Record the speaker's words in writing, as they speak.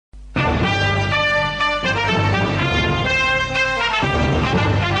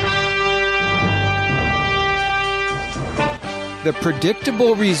the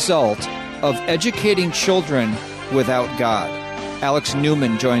predictable result of educating children without God. Alex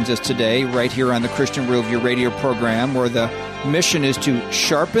Newman joins us today right here on the Christian Worldview radio program, where the mission is to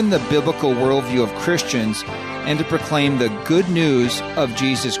sharpen the biblical worldview of Christians and to proclaim the good news of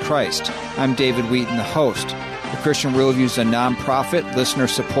Jesus Christ. I'm David Wheaton, the host. The Christian Worldview is a nonprofit,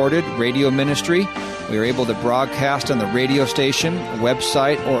 listener-supported radio ministry. We are able to broadcast on the radio station,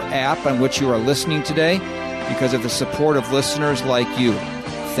 website, or app on which you are listening today because of the support of listeners like you.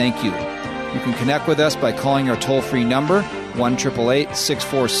 Thank you. You can connect with us by calling our toll-free number,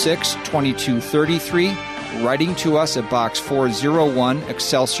 1-888-646-2233, writing to us at Box 401,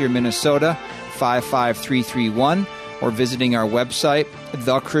 Excelsior, Minnesota, 55331, or visiting our website,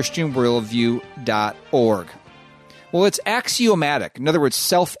 thechristianworldview.org. Well, it's axiomatic, in other words,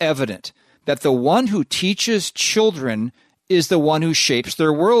 self-evident, that the one who teaches children is the one who shapes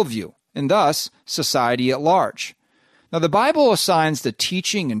their worldview, and thus society at large. Now, the Bible assigns the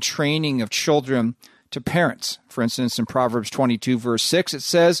teaching and training of children to parents. For instance, in Proverbs 22, verse 6, it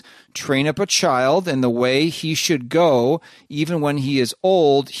says, "Train up a child in the way he should go, even when he is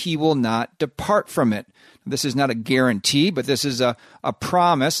old, he will not depart from it." This is not a guarantee, but this is a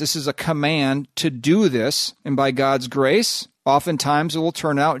promise. This is a command to do this, and by God's grace, oftentimes it will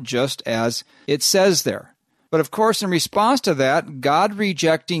turn out just as it says there. But of course, in response to that,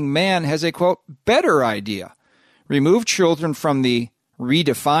 God-rejecting man has a, quote, better idea. Remove children from the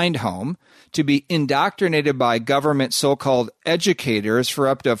redefined home to be indoctrinated by government so-called educators for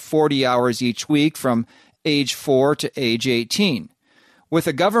up to 40 hours each week from age 4 to age 18. With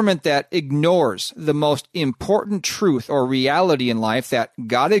a government that ignores the most important truth or reality in life, that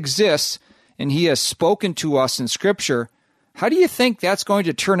God exists and He has spoken to us in Scripture, how do you think that's going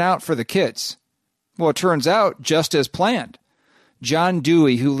to turn out for the kids? Well, it turns out just as planned. John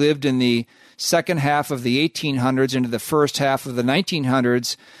Dewey, who lived in the second half of the 1800s into the first half of the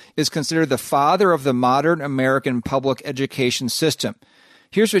 1900s, is considered the father of the modern American public education system.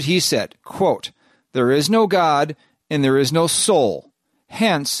 Here's what he said, quote, "There is no God and there is no soul.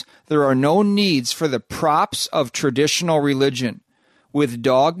 Hence, there are no needs for the props of traditional religion. With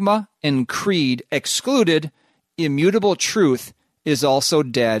dogma and creed excluded, immutable truth is also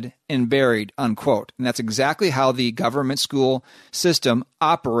dead and buried," unquote. And that's exactly how the government school system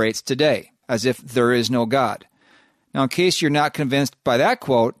operates today, as if there is no God. Now, in case you're not convinced by that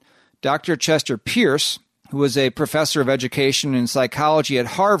quote, Dr. Chester Pierce, who was a professor of education and psychology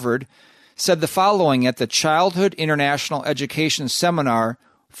at Harvard, said the following at the Childhood International Education Seminar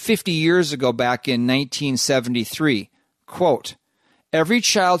 50 years ago back in 1973, quote, "Every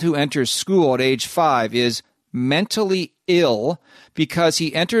child who enters school at age 5 is mentally ill because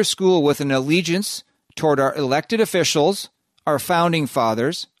he enters school with an allegiance toward our elected officials, our founding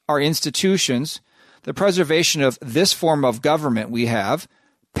fathers, our institutions, the preservation of this form of government we have,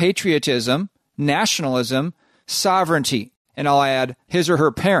 patriotism, nationalism, sovereignty, and I'll add his or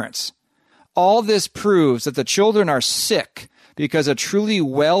her parents. All this proves that the children are sick because a truly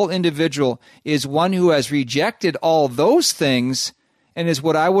well individual is one who has rejected all those things and is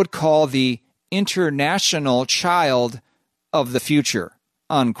what I would call the international child of the future,"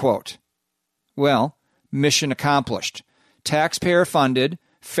 unquote. Well, mission accomplished. Taxpayer-funded,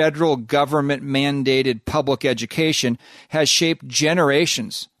 federal government-mandated public education has shaped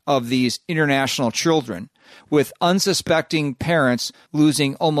generations of these international children, with unsuspecting parents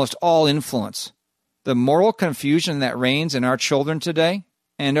losing almost all influence. The moral confusion that reigns in our children today,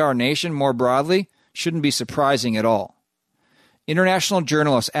 and our nation more broadly, shouldn't be surprising at all. International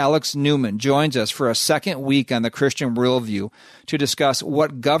journalist Alex Newman joins us for a second week on the Christian Worldview to discuss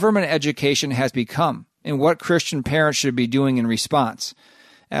what government education has become and what Christian parents should be doing in response.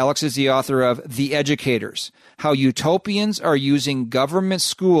 Alex is the author of The Educators, How Utopians Are Using Government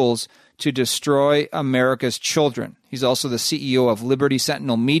Schools to Destroy America's Children. He's also the CEO of Liberty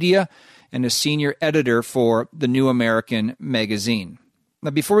Sentinel Media and a senior editor for The New American magazine.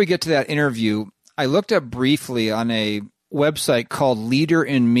 Now, before we get to that interview, I looked up briefly on a website called Leader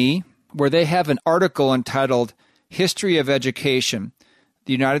in Me, where they have an article entitled History of Education,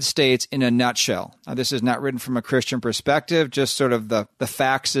 the United States in a Nutshell. Now, this is not written from a Christian perspective, just sort of the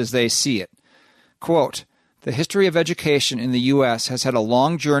facts as they see it. Quote, "The history of education in the U.S. has had a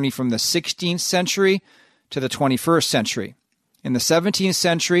long journey from the 16th century to the 21st century. In the 17th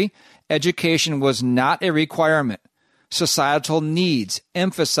century, education was not a requirement. Societal needs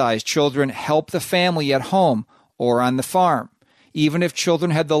emphasized children help the family at home or on the farm. Even if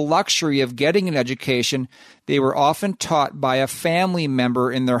children had the luxury of getting an education, they were often taught by a family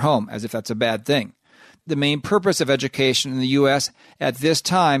member in their home, as if that's a bad thing. the main purpose of education in the U.S. at this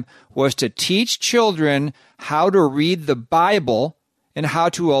time was to teach children how to read the Bible and how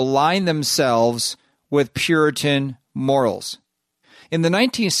to align themselves with Puritan morals. In the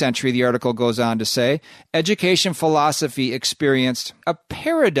 19th century, the article goes on to say, education philosophy experienced a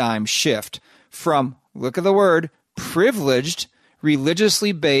paradigm shift from, look at the word, privileged,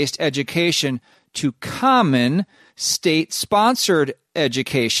 religiously based education to common, state-sponsored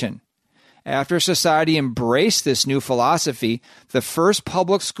education. After society embraced this new philosophy, the first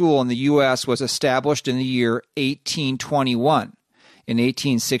public school in the U.S. was established in the year 1821. In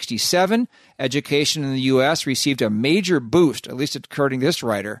 1867, education in the U.S. received a major boost, at least according to this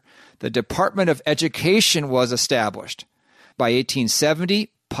writer. The Department of Education was established. By 1870,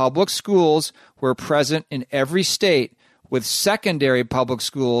 public schools were present in every state, with secondary public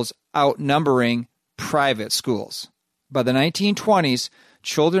schools outnumbering private schools. By the 1920s,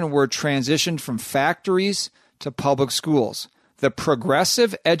 children were transitioned from factories to public schools. The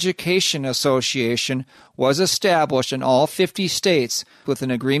Progressive Education Association was established in all 50 states with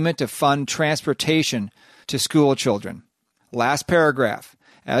an agreement to fund transportation to school children. Last paragraph.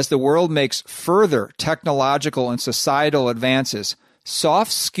 As the world makes further technological and societal advances,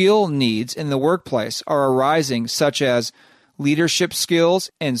 soft skill needs in the workplace are arising, such as leadership skills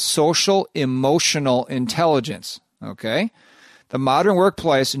and social emotional intelligence. Okay? The modern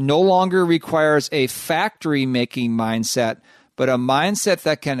workplace no longer requires a factory-making mindset, but a mindset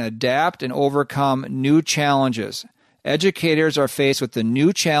that can adapt and overcome new challenges. Educators are faced with the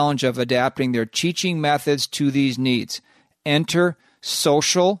new challenge of adapting their teaching methods to these needs. Enter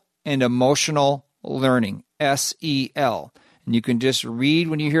social and emotional learning, SEL. And you can just read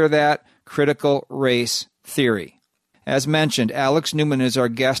when you hear that, critical race theory. As mentioned, Alex Newman is our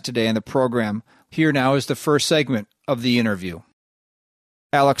guest today in the program. Here now is the first segment of the interview.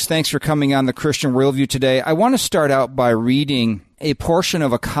 Alex, thanks for coming on the Christian Worldview today. I want to start out by reading a portion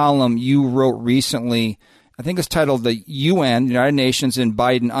of a column you wrote recently. I think it's titled "The UN, United Nations and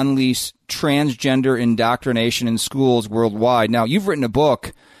Biden Unleash Transgender Indoctrination in Schools Worldwide." Now, you've written a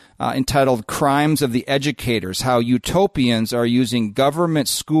book entitled "Crimes of the Educators: How Utopians Are Using Government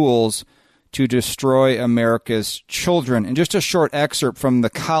Schools to Destroy America's Children." And just a short excerpt from the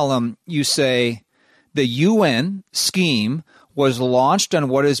column, you say, "The UN scheme was launched on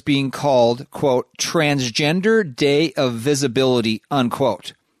what is being called, quote, Transgender Day of Visibility,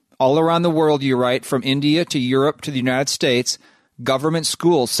 unquote. All around the world, you write, from India to Europe to the United States, government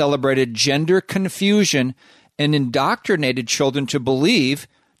schools celebrated gender confusion and indoctrinated children to believe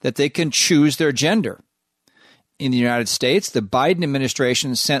that they can choose their gender. In the United States, the Biden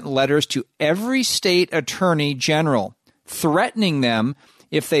administration sent letters to every state attorney general, threatening them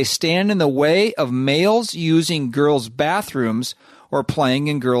if they stand in the way of males using girls' bathrooms or playing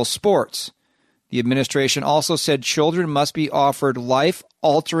in girls' sports. The administration also said children must be offered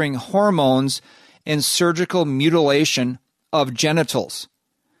life-altering hormones and surgical mutilation of genitals.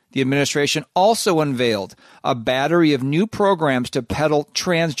 The administration also unveiled a battery of new programs to peddle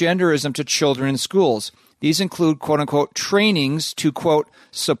transgenderism to children in schools. These include, quote-unquote, trainings to, quote,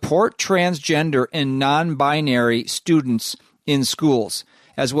 support transgender and non-binary students in schools,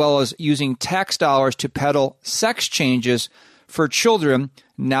 as well as using tax dollars to peddle sex changes for children,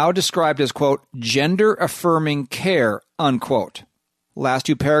 now described as, quote, gender-affirming care, unquote. Last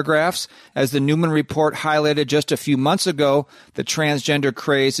two paragraphs, as the Newman Report highlighted just a few months ago, the transgender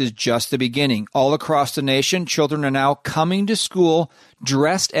craze is just the beginning. All across the nation, children are now coming to school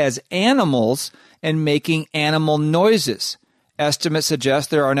dressed as animals and making animal noises. Estimates suggest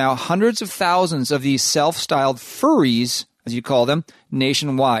there are now hundreds of thousands of these self-styled furries, as you call them,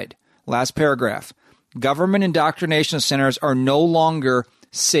 nationwide. Last paragraph. Government indoctrination centers are no longer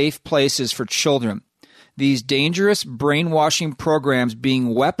safe places for children. These dangerous brainwashing programs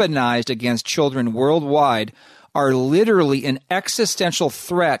being weaponized against children worldwide are literally an existential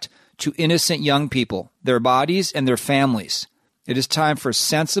threat to innocent young people, their bodies, and their families. It is time for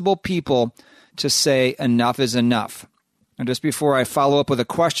sensible people to say enough is enough. And just before I follow up with a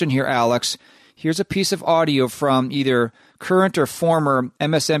question here, Alex, here's a piece of audio from either current or former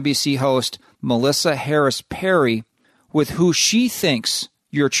MSNBC host Melissa Harris Perry with who she thinks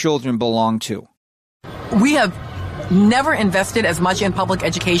your children belong to. We have never invested as much in public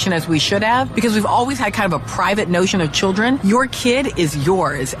education as we should have because we've always had kind of a private notion of children. Your kid is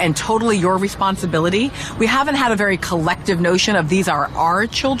yours and totally your responsibility. We haven't had a very collective notion of these are our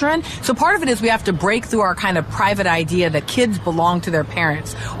children. So part of it is we have to break through our kind of private idea that kids belong to their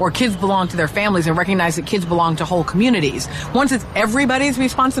parents or kids belong to their families and recognize that kids belong to whole communities. Once it's everybody's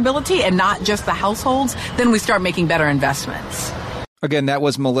responsibility and not just the households, then we start making better investments. Again, that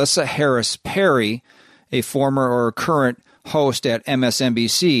was Melissa Harris Perry. a former or current host at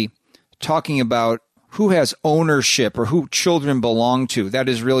MSNBC, talking about who has ownership or who children belong to. That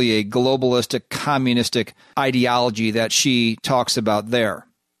is really a globalistic, communistic ideology that she talks about there.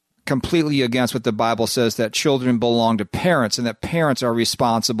 Completely against what the Bible says, that children belong to parents and that parents are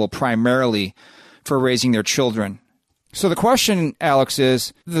responsible primarily for raising their children. So the question, Alex,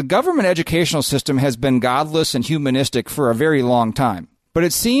 is the government educational system has been godless and humanistic for a very long time. But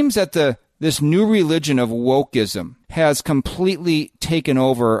it seems that this new religion of wokeism has completely taken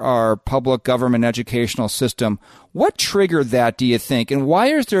over our public government educational system. What triggered that, do you think? And why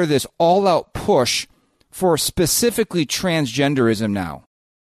is there this all-out push for specifically transgenderism now?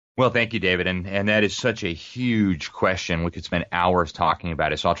 Well, thank you, David. And that is such a huge question. We could spend hours talking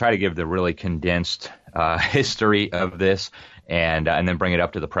about it. So I'll try to give the really condensed history of this and then bring it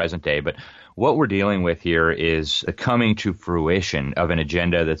up to the present day. But what we're dealing with here is the coming to fruition of an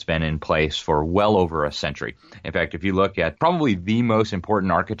agenda that's been in place for well over a century. In fact, if you look at probably the most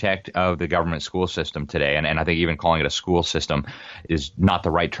important architect of the government school system today, and I think even calling it a school system is not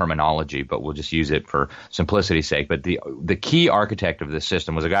the right terminology, but we'll just use it for simplicity's sake. But the key architect of this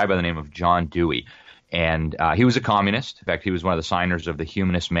system was a guy by the name of John Dewey. And he was a communist. In fact, he was one of the signers of the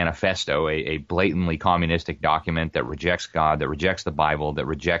Humanist Manifesto, a blatantly communistic document that rejects God, that rejects the Bible, that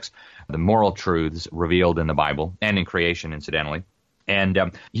rejects the moral truths revealed in the Bible and in creation, incidentally.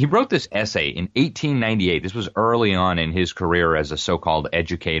 And he wrote this essay in 1898. This was early on in his career as a so-called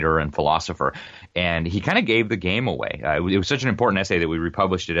educator and philosopher. And he kind of gave the game away. It was such an important essay that we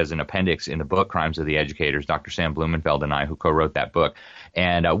republished it as an appendix in the book Crimes of the Educators, Dr. Sam Blumenfeld and I, who co-wrote that book.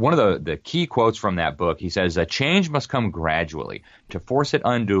 And one of the key quotes from that book, he says, "Change must come gradually. To force it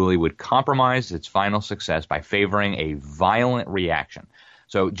unduly would compromise its final success by favoring a violent reaction."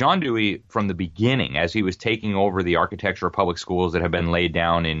 So John Dewey, from the beginning, as he was taking over the architecture of public schools that had been laid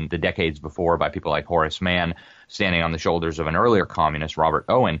down in the decades before by people like Horace Mann, standing on the shoulders of an earlier communist, Robert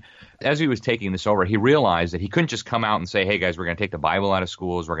Owen, as he was taking this over, he realized that he couldn't just come out and say, hey, guys, we're going to take the Bible out of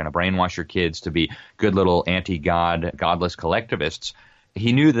schools, we're going to brainwash your kids to be good little anti-God, godless collectivists.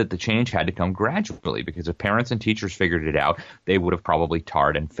 He knew that the change had to come gradually, because if parents and teachers figured it out, they would have probably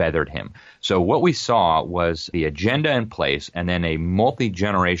tarred and feathered him. So what we saw was the agenda in place and then a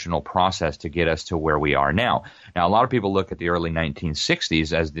multi-generational process to get us to where we are now. Now, a lot of people look at the early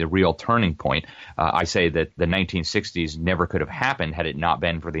 1960s as the real turning point. I say that the 1960s never could have happened had it not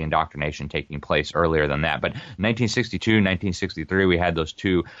been for the indoctrination taking place earlier than that. But 1962, 1963, we had those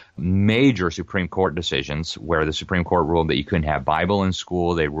two major Supreme Court decisions where the Supreme Court ruled that you couldn't have Bible in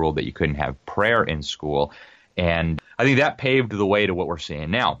school. They ruled that you couldn't have prayer in school. And I think that paved the way to what we're seeing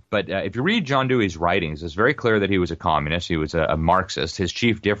now. But if you read John Dewey's writings, it's very clear that he was a communist. He was a Marxist. His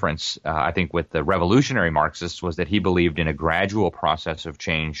chief difference, I think, with the revolutionary Marxists was that he believed in a gradual process of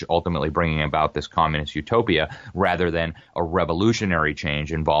change, ultimately bringing about this communist utopia, rather than a revolutionary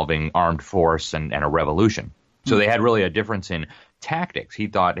change involving armed force and a revolution. So they had really a difference in tactics. He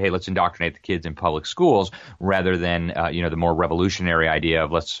thought, hey, let's indoctrinate the kids in public schools rather than, the more revolutionary idea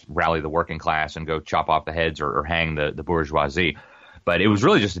of let's rally the working class and go chop off the heads or hang the bourgeoisie. But it was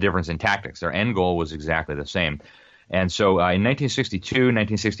really just a difference in tactics. Their end goal was exactly the same. And so in 1962,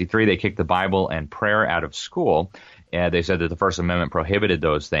 1963, they kicked the Bible and prayer out of school. They said that the First Amendment prohibited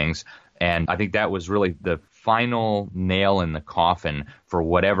those things. And I think that was really the final nail in the coffin for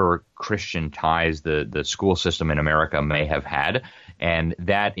whatever Christian ties the school system in America may have had. And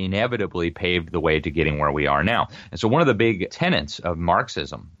that inevitably paved the way to getting where we are now. And so one of the big tenets of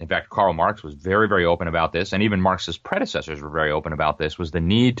Marxism, in fact, Karl Marx was very, very open about this, and even Marx's predecessors were very open about this, was the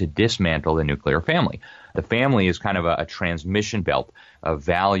need to dismantle the nuclear family. The family is kind of a transmission belt of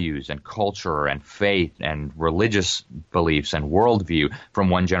values and culture and faith and religious beliefs and worldview from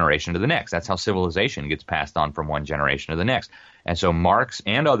one generation to the next. That's how civilization gets passed on from one generation to the next. And so Marx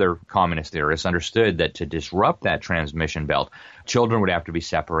and other communist theorists understood that to disrupt that transmission belt, children would have to be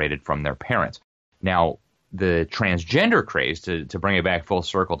separated from their parents. Now, the transgender craze, to bring it back full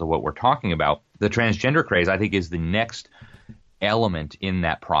circle to what we're talking about, the transgender craze, I think, is the next element in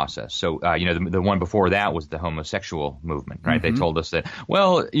that process. So, the one before that was the homosexual movement, right? Mm-hmm. They told us that,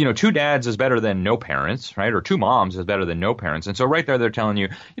 well, two dads is better than no parents, right? Or two moms is better than no parents. And so right there, they're telling you,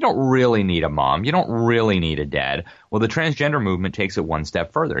 you don't really need a mom. You don't really need a dad. Well, the transgender movement takes it one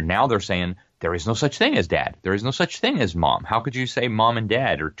step further. Now they're saying there is no such thing as dad. There is no such thing as mom. How could you say mom and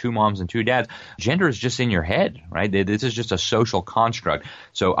dad or two moms and two dads? Gender is just in your head, right? This is just a social construct.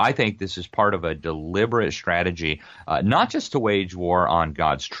 So I think this is part of a deliberate strategy, not just to wage war on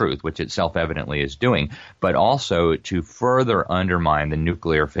God's truth, which it self-evidently is doing, but also to further undermine the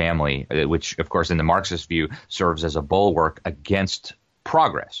nuclear family, which, of course, in the Marxist view, serves as a bulwark against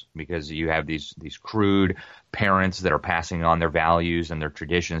progress, because you have these crude parents that are passing on their values and their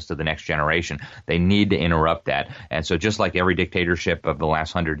traditions to the next generation. They need to interrupt that. And so just like every dictatorship of the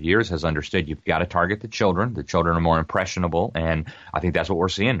last 100 years has understood, you've got to target the children. The children are more impressionable. And I think that's what we're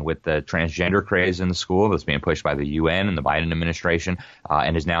seeing with the transgender craze in the school that's being pushed by the UN and the Biden administration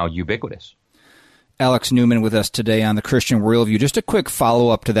and is now ubiquitous. Alex Newman with us today on the Christian Worldview. Just a quick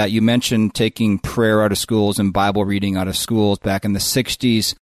follow-up to that. You mentioned taking prayer out of schools and Bible reading out of schools back in the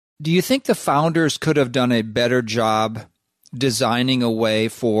 60s. Do you think the founders could have done a better job designing a way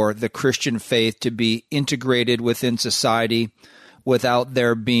for the Christian faith to be integrated within society without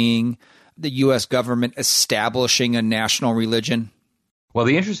there being the U.S. government establishing a national religion? Well,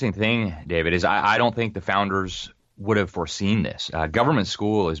 the interesting thing, David, is I don't think the founders would have foreseen this. Government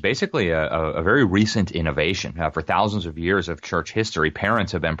school is basically a very recent innovation. For thousands of years of church history,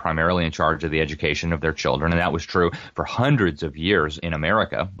 parents have been primarily in charge of the education of their children, and that was true for hundreds of years in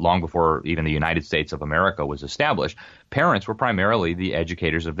America, long before even the United States of America was established. Parents were primarily the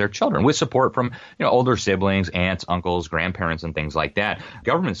educators of their children, with support from older siblings, aunts, uncles, grandparents, and things like that.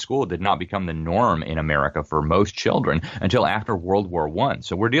 Government school did not become the norm in America for most children until after World War I.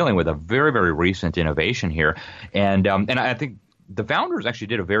 So we're dealing with a very, very recent innovation here. And I think the founders actually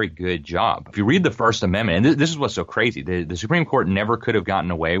did a very good job. If you read the First Amendment, and this is what's so crazy, the Supreme Court never could have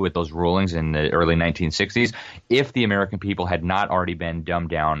gotten away with those rulings in the early 1960s if the American people had not already been dumbed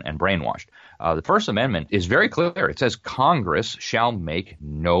down and brainwashed. The First Amendment is very clear. It says Congress shall make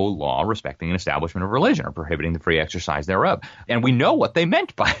no law respecting an establishment of religion or prohibiting the free exercise thereof. And we know what they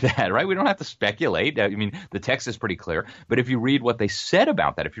meant by that, right? We don't have to speculate. I mean, the text is pretty clear. But if you read what they said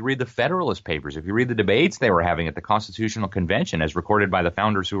about that, if you read the Federalist Papers, if you read the debates they were having at the Constitutional Convention as recorded by the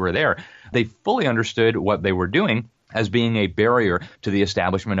founders who were there, they fully understood what they were doing as being a barrier to the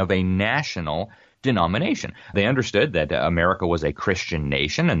establishment of a national denomination. They understood that America was a Christian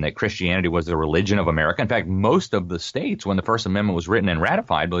nation and that Christianity was the religion of America. In fact, most of the states, when the First Amendment was written and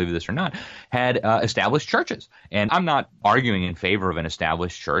ratified, believe this or not, had established churches. And I'm not arguing in favor of an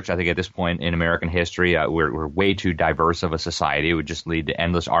established church. I think at this point in American history, we're way too diverse of a society. It would just lead to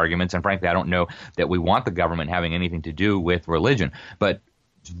endless arguments. And frankly, I don't know that we want the government having anything to do with religion. But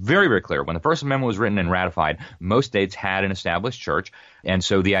it's very, very clear. When the First Amendment was written and ratified, most states had an established church. And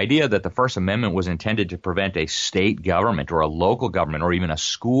so the idea that the First Amendment was intended to prevent a state government or a local government or even a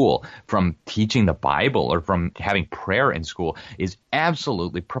school from teaching the Bible or from having prayer in school is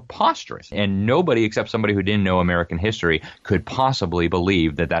absolutely preposterous. And nobody except somebody who didn't know American history could possibly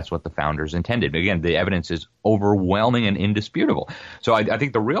believe that that's what the founders intended. Again, the evidence is overwhelming and indisputable. So I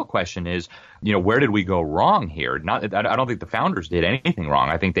think the real question is, where did we go wrong here? I don't think the founders did anything wrong.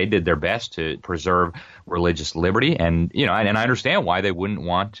 I think they did their best to preserve religious liberty. And I understand why they wouldn't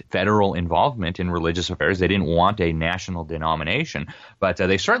want federal involvement in religious affairs. They didn't want a national denomination, but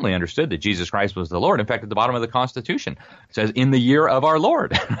they certainly understood that Jesus Christ was the Lord. In fact, at the bottom of the Constitution, it says, in the year of our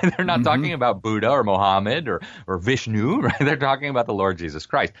Lord. They're not talking about Buddha or Mohammed or Vishnu, right? They're talking about the Lord Jesus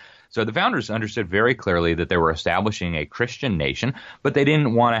Christ. So the founders understood very clearly that they were establishing a Christian nation, but they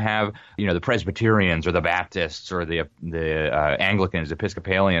didn't want to have, the Presbyterians or the Baptists or the Anglicans,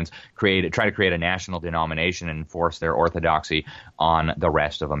 Episcopalians try to create a national denomination and enforce their orthodoxy on the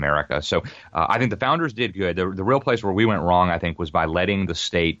rest of America. So I think the founders did good. The real place where we went wrong, I think, was by letting the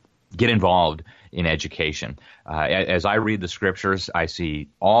state get involved in education. As I read the scriptures, I see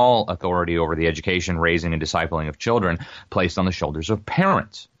all authority over the education, raising, and discipling of children placed on the shoulders of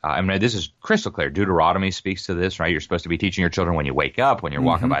parents. This is crystal clear. Deuteronomy speaks to this, right? You're supposed to be teaching your children when you wake up, when you're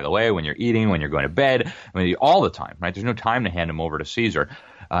walking by the way, when you're eating, when you're going to bed, all the time, right? There's no time to hand them over to Caesar.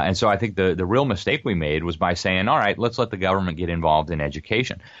 And so I think the real mistake we made was by saying, all right, let's let the government get involved in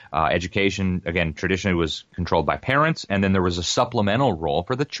education. Education, again, traditionally was controlled by parents, and then there was a supplemental role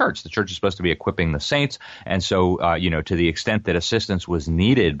for the church. The church is supposed to be equipping the saints, and so, to the extent that assistance was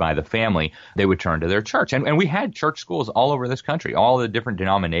needed by the family, they would turn to their church. And we had church schools all over this country. All the different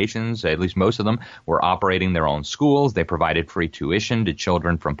denominations, at least most of them, were operating their own schools. They provided free tuition to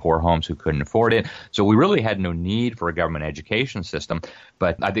children from poor homes who couldn't afford it. So we really had no need for a government education system.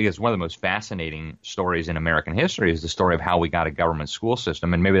 But I think it's one of the most fascinating stories in American history is the story of how we got a government school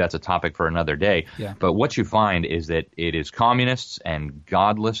system. And maybe that's a topic for another day. Yeah. But what you find is that it is communists and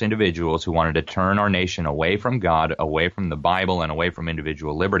godless individuals who wanted to turn our nation away from God, away from the Bible, and away from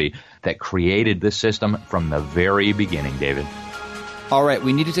individual liberty that created this system from the very beginning, David. All right,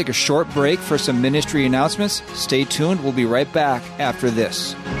 we need to take a short break for some ministry announcements. Stay tuned. We'll be right back after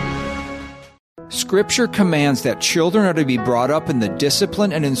this. Scripture commands that children are to be brought up in the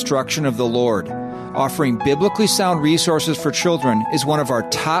discipline and instruction of the Lord. Offering biblically sound resources for children is one of our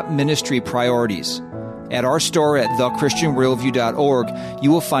top ministry priorities. At our store at thechristianworldview.org,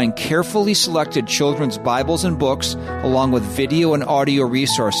 you will find carefully selected children's Bibles and books, along with video and audio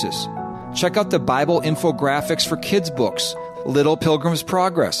resources. Check out the Bible infographics for kids' books, Little Pilgrim's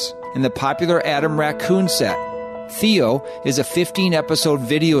Progress, and the popular Adam Raccoon set. Theo is a 15-episode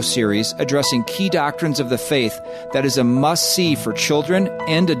video series addressing key doctrines of the faith that is a must-see for children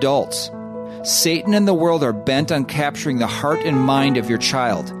and adults. Satan and the world are bent on capturing the heart and mind of your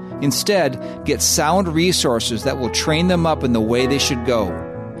child. Instead, get sound resources that will train them up in the way they should go.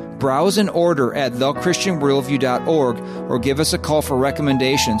 Browse and order at thechristianworldview.org or give us a call for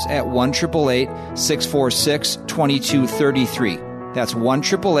recommendations at 1-888-646-2233. That's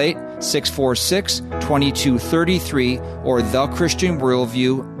 1-888-646-2233 or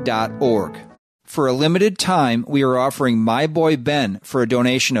thechristianworldview.org. For a limited time, we are offering My Boy Ben for a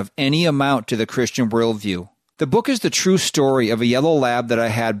donation of any amount to the Christian Worldview. The book is the true story of a yellow lab that I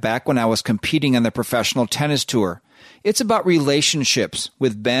had back when I was competing on the professional tennis tour. It's about relationships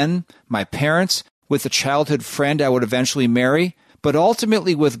with Ben, my parents, with the childhood friend I would eventually marry, but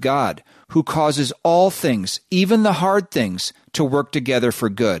ultimately with God, who causes all things, even the hard things, to work together for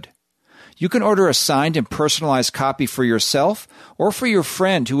good. You can order a signed and personalized copy for yourself or for your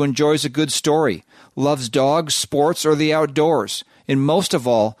friend who enjoys a good story, loves dogs, sports, or the outdoors, and most of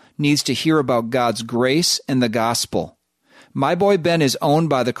all, needs to hear about God's grace and the gospel. My Boy Ben is owned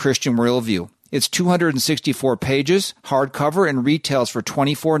by the Christian Worldview. It's 264 pages, hardcover, and retails for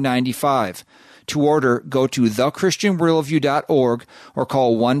 $24.95. To order, go to thechristianworldview.org or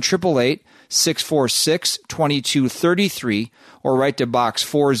call 1-888-646-2233 or write to Box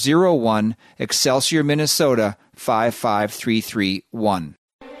 401, Excelsior, Minnesota 55331.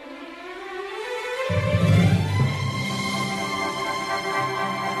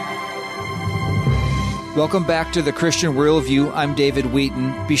 Welcome back to The Christian Worldview. I'm David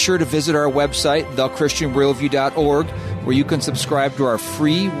Wheaton. Be sure to visit our website, thechristianworldview.org, where you can subscribe to our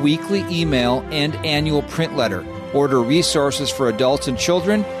free weekly email and annual print letter, order resources for adults and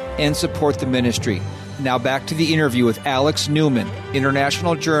children, and support the ministry. Now back to the interview with Alex Newman,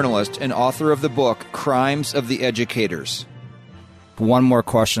 international journalist and author of the book, Crimes of the Educators. One more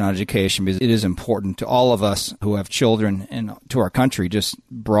question on education, because it is important to all of us who have children and to our country, just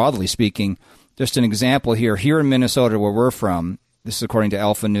broadly speaking. Just an example here in Minnesota, where we're from, this is according to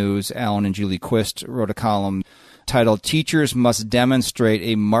Alpha News. Alan and Julie Quist wrote a column titled, "Teachers Must Demonstrate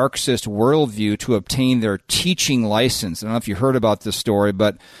a Marxist Worldview to Obtain Their Teaching License." I don't know if you heard about this story,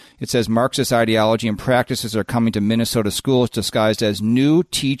 but it says Marxist ideology and practices are coming to Minnesota schools disguised as new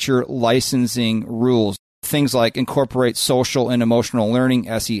teacher licensing rules. Things like incorporate social and emotional learning,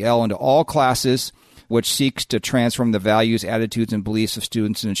 SEL, into all classes, which seeks to transform the values, attitudes, and beliefs of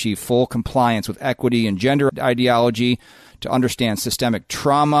students and achieve full compliance with equity and gender ideology, to understand systemic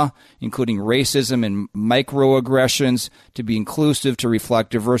trauma, including racism and microaggressions, to be inclusive, to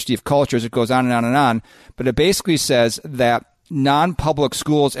reflect diversity of cultures. It goes on and on and on. But it basically says that non-public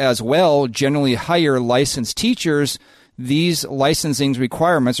schools as well generally hire licensed teachers. These licensing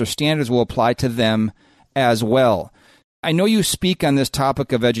requirements or standards will apply to them as well. I know you speak on this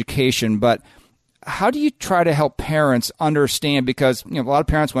topic of education, but how do you try to help parents understand? Because a lot of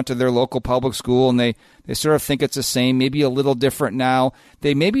parents went to their local public school and they sort of think it's the same, maybe a little different now.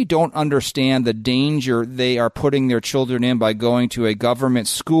 They maybe don't understand the danger they are putting their children in by going to a government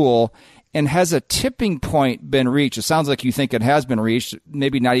school. And has a tipping point been reached? It sounds like you think it has been reached,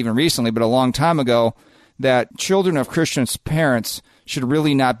 maybe not even recently, but a long time ago, that children of Christian parents should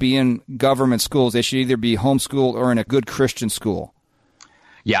really not be in government schools. They should either be homeschooled or in a good Christian school.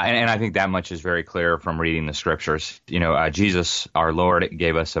 Yeah, and I think that much is very clear from reading the scriptures. Jesus, our Lord,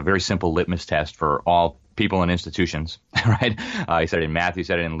 gave us a very simple litmus test for all people and institutions, right? He said it in Matthew, he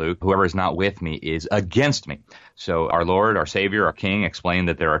said it in Luke, whoever is not with me is against me. So our Lord, our Savior, our King explained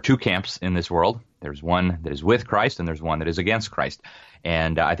that there are two camps in this world. There's one that is with Christ and there's one that is against Christ.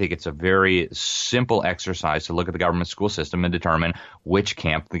 And I think it's a very simple exercise to look at the government school system and determine which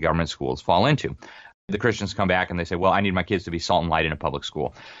camp the government schools fall into. The Christians come back and they say, well, I need my kids to be salt and light in a public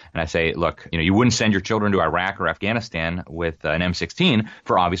school. And I say, look, you wouldn't send your children to Iraq or Afghanistan with an M16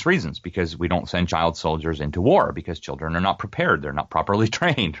 for obvious reasons, because we don't send child soldiers into war because children are not prepared. They're not properly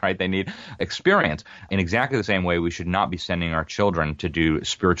trained, right? They need experience. In exactly the same way, we should not be sending our children to do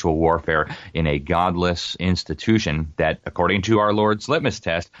spiritual warfare in a godless institution that, according to our Lord's litmus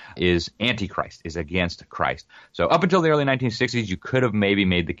test, is antichrist, is against Christ. So up until the early 1960s, you could have maybe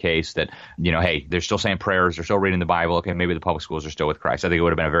made the case that, hey, they're still saying prayers, they're still reading the Bible. Okay, maybe the public schools are still with Christ. I think it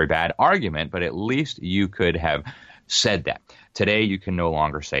would have been a very bad argument, but at least you could have said that. Today, you can no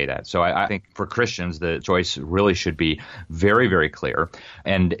longer say that. So I think for Christians, the choice really should be very, very clear.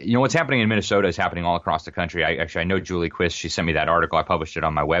 And, what's happening in Minnesota is happening all across the country. I know Julie Quist. She sent me that article. I published it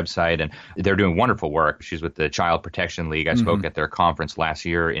on my website, and they're doing wonderful work. She's with the Child Protection League. I spoke at their conference last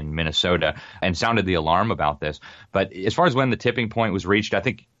year in Minnesota and sounded the alarm about this. But as far as when the tipping point was reached, I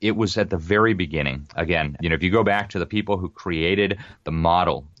think it was at the very beginning. Again, if you go back to the people who created the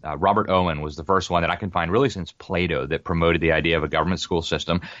model, Robert Owen was the first one that I can find really since Plato that promoted the idea of a government school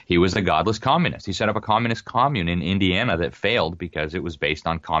system. He was a godless communist. He set up a communist commune in Indiana that failed because it was based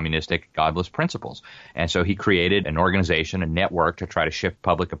on communistic, godless principles. And so he created an organization, a network to try to shift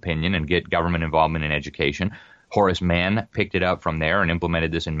public opinion and get government involvement in education. Horace Mann picked it up from there and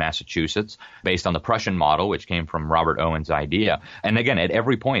implemented this in Massachusetts based on the Prussian model, which came from Robert Owen's idea. And again, at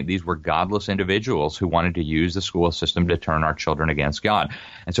every point, these were godless individuals who wanted to use the school system to turn our children against God.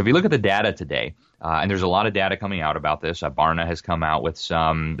 And so if you look at the data today, and there's a lot of data coming out about this. Barna has come out with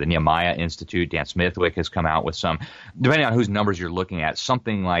some. The Nehemiah Institute, Dan Smithwick has come out with some. Depending on whose numbers you're looking at,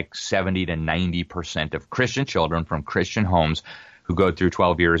 something like 70 to 90% of Christian children from Christian homes who go through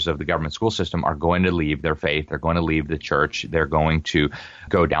 12 years of the government school system are going to leave their faith. They're going to leave the church. They're going to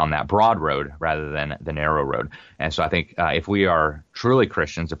go down that broad road rather than the narrow road. And so I think if we are truly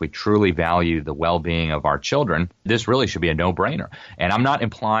Christians, if we truly value the well-being of our children, this really should be a no-brainer. And I'm not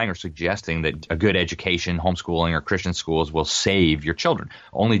implying or suggesting that a good education, homeschooling, or Christian schools will save your children.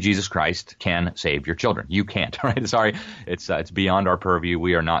 Only Jesus Christ can save your children. You can't, right? Sorry, it's beyond our purview.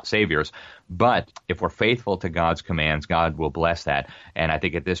 We are not saviors. But if we're faithful to God's commands, God will bless that. And I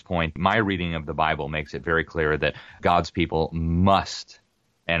think at this point, my reading of the Bible makes it very clear that God's people must,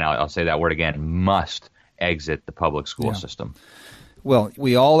 and I'll say that word again, must exit the public school system. Well,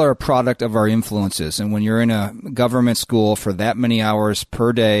 we all are a product of our influences. And when you're in a government school for that many hours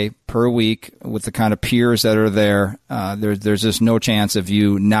per day, per week, with the kind of peers that are there, there's just no chance of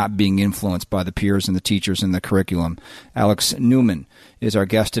you not being influenced by the peers and the teachers and the curriculum. Alex Newman is our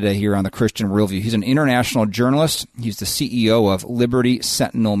guest today here on the Christian Worldview. He's an international journalist. He's the CEO of Liberty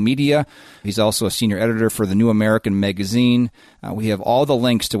Sentinel Media. He's also a senior editor for the New American Magazine. We have all the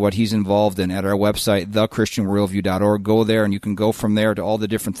links to what he's involved in at our website, thechristianworldview.org. Go there, and you can go from there to all the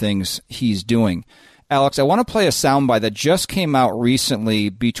different things he's doing. Alex, I want to play a soundbite that just came out recently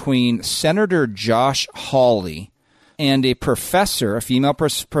between Senator Josh Hawley and a professor, a female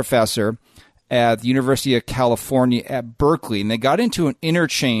professor, at the University of California at Berkeley, and they got into an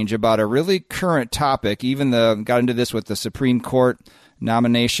interchange about a really current topic. Even got into this with the Supreme Court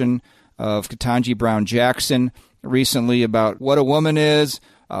nomination of Ketanji Brown Jackson recently about what a woman is,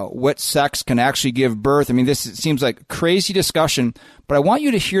 what sex can actually give birth. I mean, this seems like crazy discussion, but I want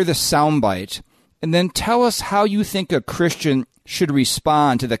you to hear the soundbite and then tell us how you think a Christian should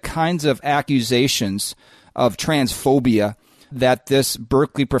respond to the kinds of accusations of transphobia that this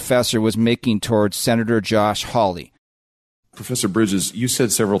Berkeley professor was making towards Senator Josh Hawley. Professor Bridges, you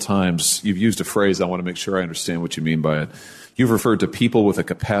said several times, you've used a phrase, I want to make sure I understand what you mean by it. You've referred to people with a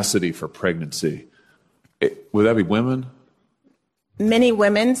capacity for pregnancy. Would that be women? Many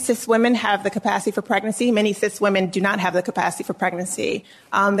women, cis women, have the capacity for pregnancy. Many cis women do not have the capacity for pregnancy.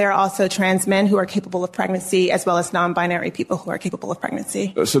 There are also trans men who are capable of pregnancy, as well as non-binary people who are capable of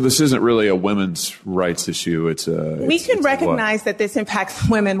pregnancy. So this isn't really a women's rights issue. We can recognize that this impacts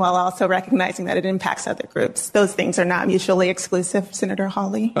women while also recognizing that it impacts other groups. Those things are not mutually exclusive, Senator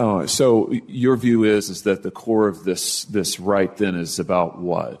Hawley. Oh, so your view is that the core of this right then is about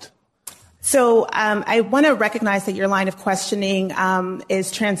what? So I want to recognize that your line of questioning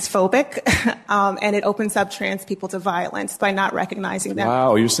is transphobic, and it opens up trans people to violence by not recognizing them.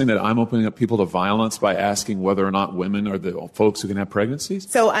 Wow, you're saying that I'm opening up people to violence by asking whether or not women are the folks who can have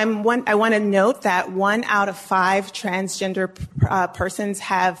pregnancies? So I want to note that 1 out of 5 transgender persons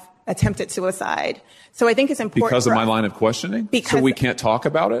have attempted suicide. So I think it's important. Because of my line of questioning? So we can't talk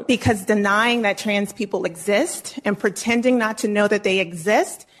about it? Because denying that trans people exist and pretending not to know that they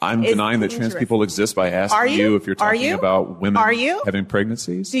exist. I'm denying that trans people exist by asking you if you're talking about women having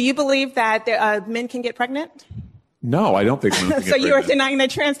pregnancies? Do you believe that men can get pregnant? No, I don't think women can get pregnant. So you are denying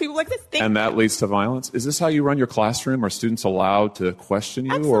that trans people exist? And that leads to violence? Is this how you run your classroom? Are students allowed to question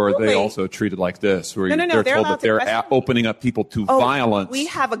you? Absolutely. Or are they also treated like this? Where No, they're told that they're opening up people to violence? We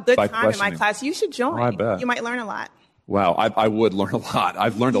have a good time in my class. You should join. Oh, I bet. You might learn a lot. Wow, I would learn a lot.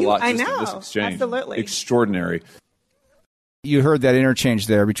 I've learned a lot just in this exchange. Absolutely. Extraordinary. You heard that interchange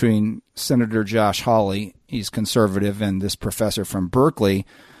there between Senator Josh Hawley, he's conservative, and this professor from Berkeley.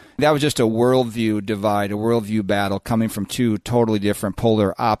 That was just a worldview divide, a worldview battle coming from two totally different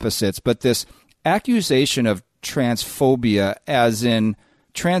polar opposites. But this accusation of transphobia, as in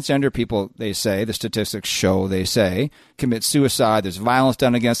transgender people, they say, the statistics show, they say, commit suicide. There's violence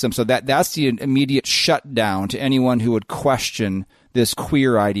done against them. So that's the immediate shutdown to anyone who would question this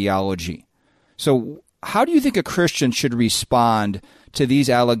queer ideology. So how do you think a Christian should respond to these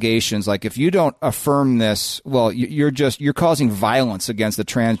allegations? Like, if you don't affirm this, well, you're causing violence against the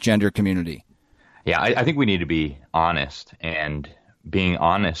transgender community. Yeah, I think we need to be honest, and being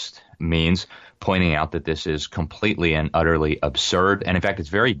honest means pointing out that this is completely and utterly absurd. And in fact, it's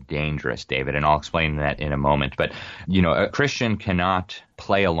very dangerous, David, and I'll explain that in a moment. But, a Christian cannot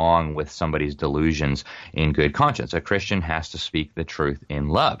play along with somebody's delusions in good conscience. A Christian has to speak the truth in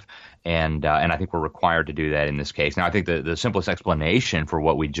love. And I think we're required to do that in this case. Now, I think the simplest explanation for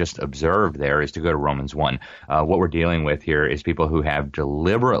what we just observed there is to go to Romans 1. What we're dealing with here is people who have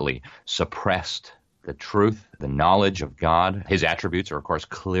deliberately suppressed the truth, the knowledge of God. His attributes are, of course,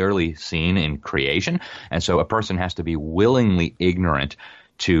 clearly seen in creation. And so a person has to be willingly ignorant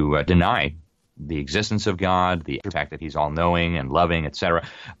to deny the existence of God, the fact that he's all-knowing and loving, etc.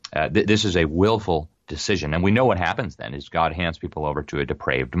 This is a willful decision. And we know what happens then is God hands people over to a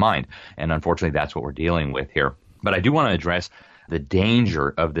depraved mind. And unfortunately, that's what we're dealing with here. But I do want to address the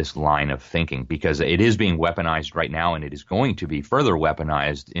danger of this line of thinking, because it is being weaponized right now, and it is going to be further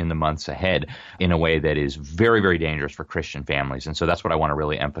weaponized in the months ahead in a way that is very, very dangerous for Christian families. And so that's what I want to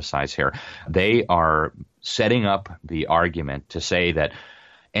really emphasize here. They are setting up the argument to say that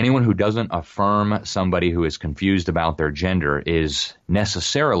anyone who doesn't affirm somebody who is confused about their gender is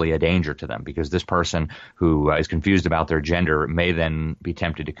necessarily a danger to them, because this person who is confused about their gender may then be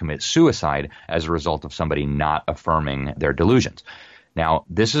tempted to commit suicide as a result of somebody not affirming their delusions. Now,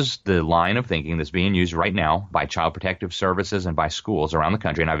 this is the line of thinking that's being used right now by Child Protective Services and by schools around the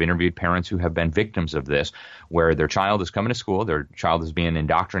country. And I've interviewed parents who have been victims of this, where their child is coming to school, their child is being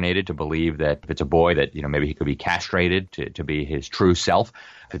indoctrinated to believe that if it's a boy, that maybe he could be castrated to be his true self.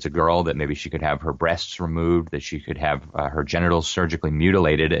 If it's a girl, that maybe she could have her breasts removed, that she could have her genitals surgically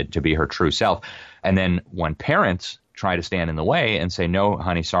mutilated to be her true self. And then when parents try to stand in the way and say, no,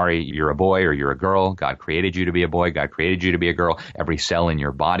 honey, sorry, you're a boy or you're a girl. God created you to be a boy. God created you to be a girl. Every cell in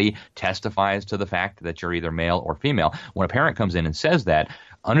your body testifies to the fact that you're either male or female. When a parent comes in and says that,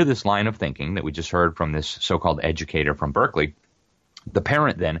 under this line of thinking that we just heard from this so-called educator from Berkeley, the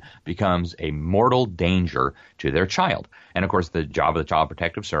parent then becomes a mortal danger to their child. And of course, the job of the Child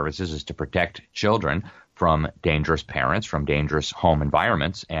Protective Services is to protect children from dangerous parents, from dangerous home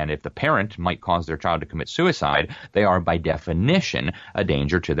environments. And if the parent might cause their child to commit suicide, they are by definition a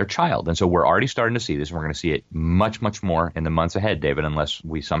danger to their child. And so we're already starting to see this. And we're going to see it much, much more in the months ahead, David, unless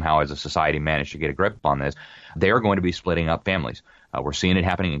we somehow as a society manage to get a grip on this. They are going to be splitting up families. We're seeing it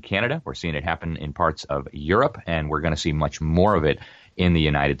happening in Canada. We're seeing it happen in parts of Europe. And we're going to see much more of it in the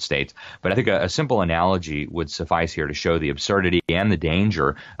United States. But I think a simple analogy would suffice here to show the absurdity and the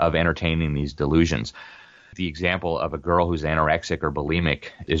danger of entertaining these delusions. The example of a girl who's anorexic or bulimic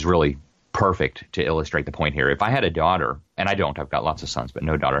is really perfect to illustrate the point here. If I had a daughter, and I don't, I've got lots of sons, but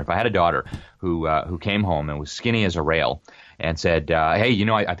no daughter. If I had a daughter who came home and was skinny as a rail and said, hey,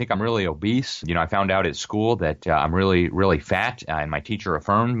 I think I'm really obese. I found out at school that I'm really, really fat, and my teacher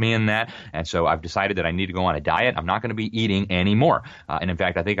affirmed me in that. And so I've decided that I need to go on a diet. I'm not going to be eating anymore. And in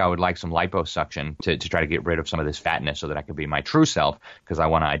fact, I think I would like some liposuction to try to get rid of some of this fatness so that I could be my true self, because I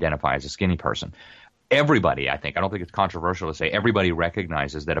want to identify as a skinny person. Everybody, I don't think it's controversial to say, everybody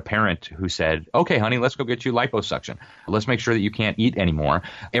recognizes that a parent who said, okay, honey, let's go get you liposuction. Let's make sure that you can't eat anymore.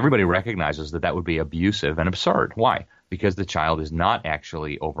 Everybody recognizes that would be abusive and absurd. Why? Because the child is not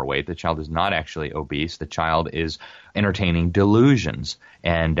actually overweight. The child is not actually obese. The child is entertaining delusions.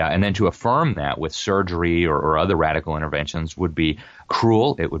 And then to affirm that with surgery or other radical interventions would be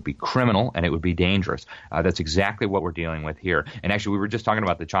cruel, it would be criminal, and it would be dangerous. That's exactly what we're dealing with here. And actually, we were just talking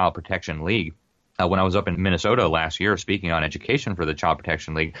about the Child Protection League. When I was up in Minnesota last year speaking on education for the Child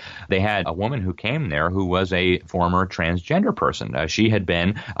Protection League, they had a woman who came there who was a former transgender person. She had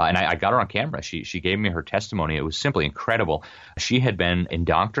been, and I got her on camera, she gave me her testimony. It was simply incredible. She had been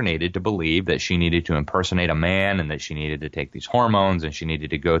indoctrinated to believe that she needed to impersonate a man and that she needed to take these hormones and she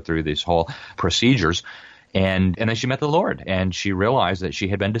needed to go through these whole procedures. And then she met the Lord, and she realized that she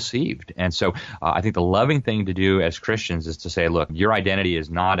had been deceived. And so I think the loving thing to do as Christians is to say, look, your identity is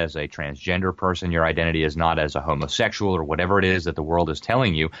not as a transgender person. Your identity is not as a homosexual or whatever it is that the world is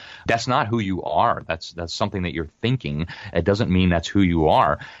telling you. That's not who you are. That's something that you're thinking. It doesn't mean that's who you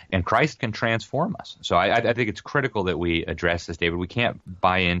are. And Christ can transform us. So I think it's critical that we address this, David. We can't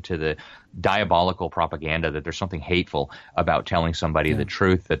buy into the diabolical propaganda that there's something hateful about telling somebody the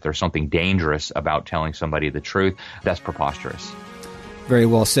truth, that there's something dangerous about telling somebody the truth. That's preposterous. Very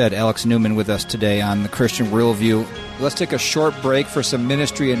well said. Alex Newman with us today on the Christian Worldview. Let's take a short break for some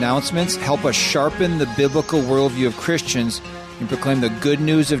ministry announcements. Help us sharpen the biblical worldview of Christians and proclaim the good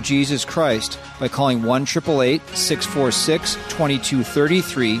news of Jesus Christ by calling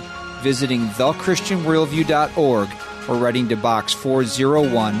 1-888-646-2233, visiting thechristianworldview.org, or writing to Box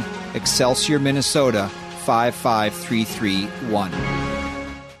 401, Excelsior, Minnesota, 55331.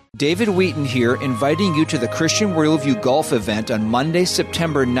 David Wheaton here, inviting you to the Christian Worldview Golf event on Monday,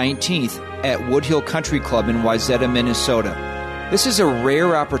 September 19th at Woodhill Country Club in Wayzata, Minnesota. This is a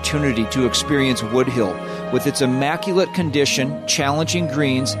rare opportunity to experience Woodhill with its immaculate condition, challenging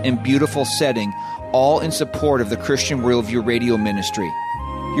greens, and beautiful setting, all in support of the Christian Worldview radio ministry.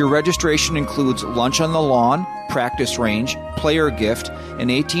 Your registration includes lunch on the lawn, practice range, player gift, and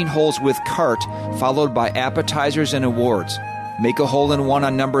 18 holes with cart, followed by appetizers and awards. Make a hole-in-one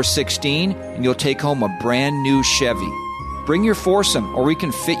on number 16, and you'll take home a brand new Chevy. Bring your foursome, or we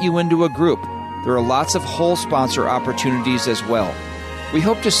can fit you into a group. There are lots of hole sponsor opportunities as well. We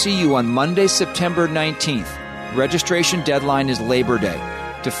hope to see you on Monday, September 19th. Registration deadline is Labor Day.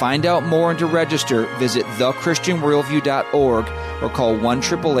 To find out more and to register, visit thechristianworldview.org or call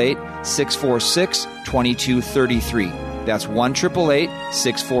 1-888-646-2233. That's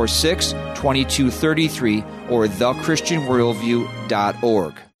 1-888-646-2233 or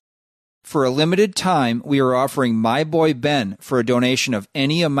thechristianworldview.org. For a limited time, we are offering My Boy Ben for a donation of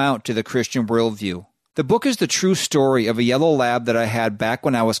any amount to the Christian Worldview. The book is the true story of a yellow lab that I had back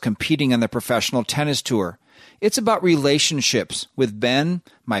when I was competing on the professional tennis tour. It's about relationships with Ben,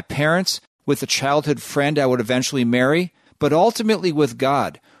 my parents, with a childhood friend I would eventually marry, but ultimately with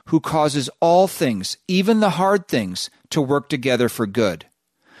God, who causes all things, even the hard things, to work together for good.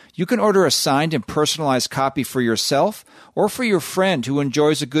 You can order a signed and personalized copy for yourself or for your friend who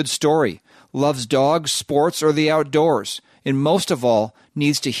enjoys a good story, loves dogs, sports, or the outdoors, and most of all,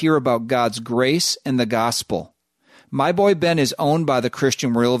 needs to hear about God's grace and the gospel. My Boy Ben is owned by the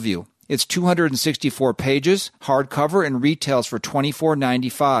Christian Worldview. It's 264 pages, hardcover, and retails for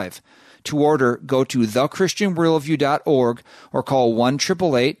 $24.95. To order, go to thechristianworldview.org or call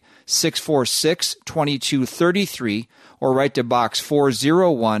 1-888-646-2233 or write to Box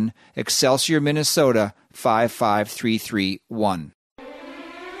 401, Excelsior, Minnesota, 55331.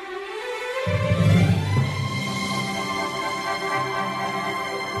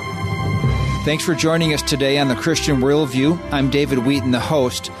 Thanks for joining us today on the Christian Worldview. I'm David Wheaton, the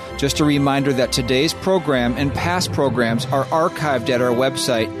host. Just a reminder that today's program and past programs are archived at our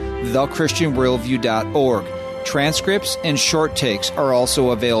website, thechristianworldview.org. Transcripts and short takes are also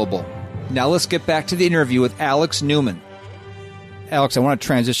available. Now let's get back to the interview with Alex Newman. Alex, I want to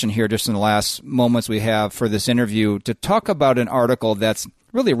transition here just in the last moments we have for this interview to talk about an article that's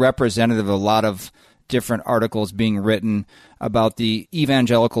really representative of a lot of different articles being written about the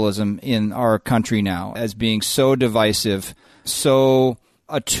evangelicalism in our country now as being so divisive, so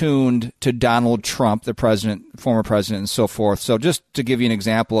attuned to Donald Trump, the president, former president, and so forth. So just to give you an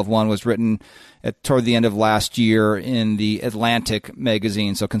example of one was written toward the end of last year in the Atlantic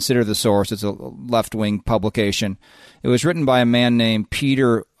magazine. So consider the source. It's a left-wing publication. It was written by a man named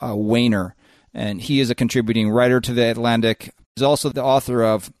Peter Wehner, and he is a contributing writer to the Atlantic. He's also the author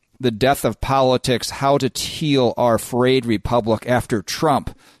of The Death of Politics, How to Heal Our Frayed Republic After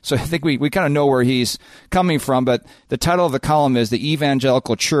Trump. So I think we kind of know where he's coming from, but the title of the column is The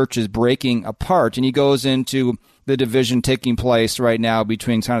Evangelical Church is Breaking Apart, and he goes into the division taking place right now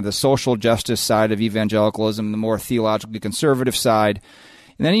between kind of the social justice side of evangelicalism and the more theologically conservative side.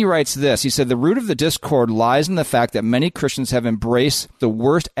 And then he writes this. He said, the root of the discord lies in the fact that many Christians have embraced the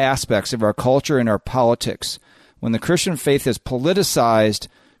worst aspects of our culture and our politics. When the Christian faith is politicized,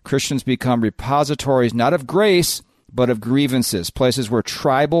 Christians become repositories not of grace, but of grievances, places where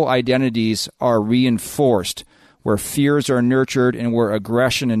tribal identities are reinforced, where fears are nurtured, and where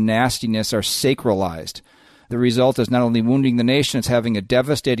aggression and nastiness are sacralized. The result is not only wounding the nation, it's having a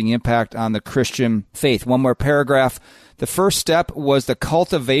devastating impact on the Christian faith. One more paragraph. The first step was the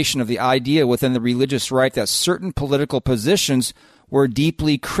cultivation of the idea within the religious right that certain political positions were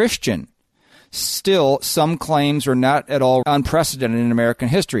deeply Christian. Still, some claims are not at all unprecedented in American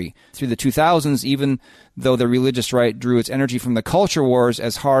history. Through the 2000s, even though the religious right drew its energy from the culture wars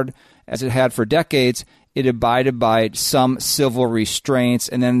as hard as it had for decades, it abided by some civil restraints.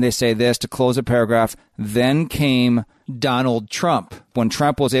 And then they say this to close a paragraph. Then came Donald Trump. When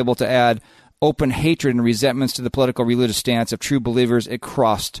Trump was able to add open hatred and resentments to the political religious stance of true believers, it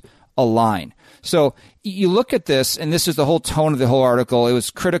crossed align. So you look at this, and this is the whole tone of the whole article. It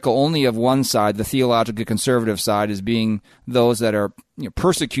was critical only of one side, the theologically conservative side, as being those that are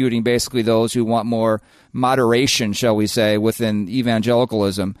persecuting basically those who want more moderation, shall we say, within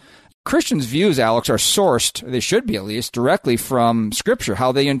evangelicalism. Christians' views, Alex, are sourced, they should be at least, directly from Scripture,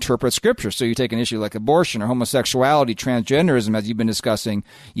 how they interpret Scripture. So you take an issue like abortion or homosexuality, transgenderism, as you've been discussing,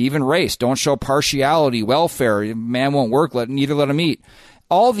 even race, don't show partiality, welfare, man won't work, neither let him eat.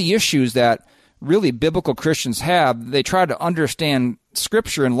 All the issues that really biblical Christians have, they try to understand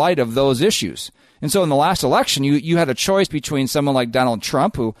Scripture in light of those issues. And so in the last election, you had a choice between someone like Donald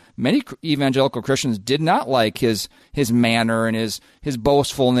Trump, who many evangelical Christians did not like his manner and his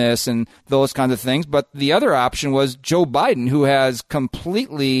boastfulness and those kinds of things. But the other option was Joe Biden, who has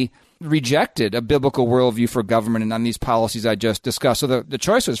completely rejected a biblical worldview for government and on these policies I just discussed. So the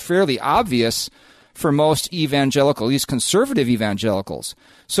choice was fairly obvious for most evangelical, at least conservative evangelicals.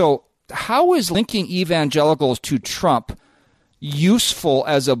 So how is linking evangelicals to Trump useful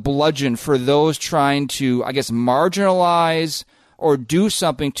as a bludgeon for those trying to, I guess, marginalize or do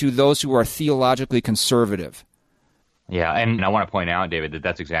something to those who are theologically conservative? Yeah, and I want to point out, David, that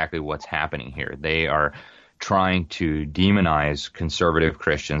that's exactly what's happening here. They are trying to demonize conservative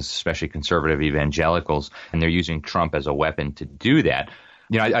Christians, especially conservative evangelicals, and they're using Trump as a weapon to do that.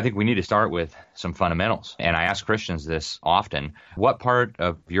 I think we need to start with some fundamentals. And I ask Christians this often. What part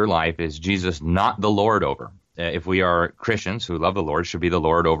of your life is Jesus not the Lord over? If we are Christians who love the Lord, should be the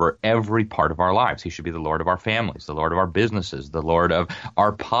Lord over every part of our lives. He should be the Lord of our families, the Lord of our businesses, the Lord of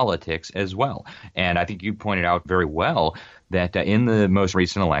our politics as well. And I think you pointed out very well that in the most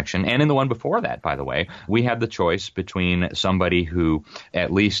recent election, and in the one before that, by the way, we had the choice between somebody who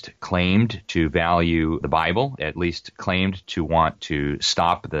at least claimed to value the Bible, at least claimed to want to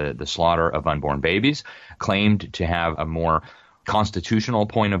stop the slaughter of unborn babies, claimed to have a more constitutional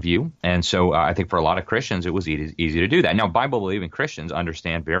point of view. And so I think for a lot of Christians, it was easy to do that. Now, Bible-believing Christians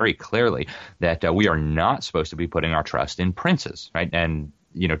understand very clearly that we are not supposed to be putting our trust in princes, right? And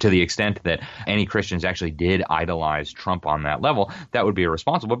to the extent that any Christians actually did idolize Trump on that level, that would be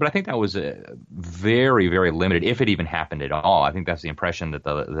irresponsible. But I think that was very, very limited, if it even happened at all. I think that's the impression that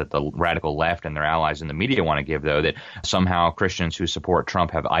the radical left and their allies in the media want to give, though, that somehow Christians who support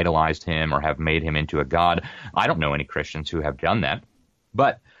Trump have idolized him or have made him into a god. I don't know any Christians who have done that.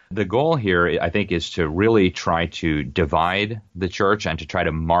 But the goal here, I think, is to really try to divide the church and to try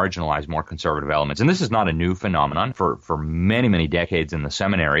to marginalize more conservative elements. And this is not a new phenomenon. For many, many decades in the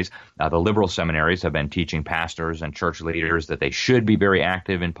seminaries, the liberal seminaries have been teaching pastors and church leaders that they should be very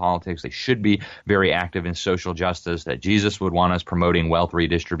active in politics, they should be very active in social justice, that Jesus would want us promoting wealth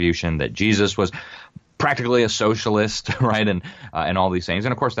redistribution, that Jesus was practically a socialist, right, and all these things.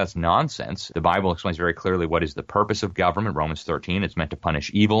 And of course, that's nonsense. The Bible explains very clearly what is the purpose of government. Romans 13, it's meant to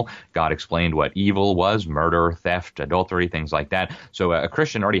punish evil. God explained what evil was: murder, theft, adultery, things like that. So a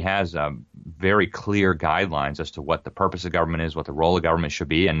Christian already has very clear guidelines as to what the purpose of government is, what the role of government should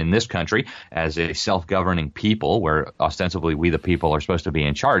be. And in this country, as a self-governing people, where ostensibly we the people are supposed to be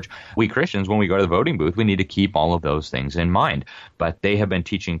in charge, we Christians, when we go to the voting booth, we need to keep all of those things in mind. But they have been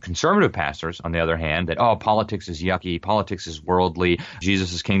teaching conservative pastors, on the other hand, that, politics is yucky, politics is worldly,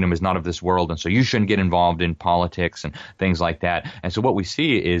 Jesus' kingdom is not of this world, and so you shouldn't get involved in politics and things like that. And so what we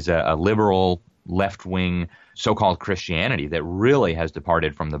see is a liberal, left-wing, so-called Christianity that really has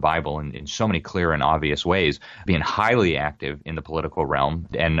departed from the Bible in so many clear and obvious ways, being highly active in the political realm.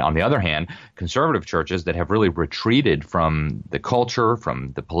 And on the other hand, conservative churches that have really retreated from the culture,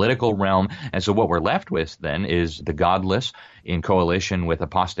 from the political realm. And so what we're left with then is the godless in coalition with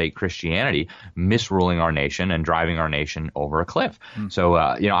apostate Christianity misruling our nation and driving our nation over a cliff. So,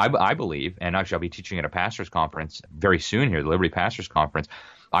 I believe, and actually I'll be teaching at a pastor's conference very soon here, the Liberty Pastors Conference,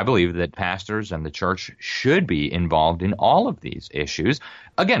 I believe that pastors and the church should be involved in all of these issues,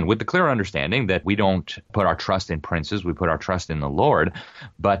 again, with the clear understanding that we don't put our trust in princes, we put our trust in the Lord.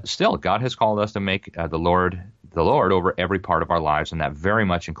 But still, God has called us to make the Lord over every part of our lives, and that very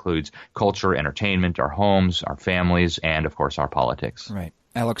much includes culture, entertainment, our homes, our families, and, of course, our politics. Right.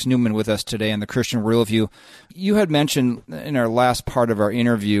 Alex Newman with us today on the Christian Worldview. You had mentioned in our last part of our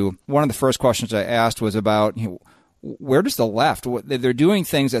interview, one of the first questions I asked was about, where does the left, they're doing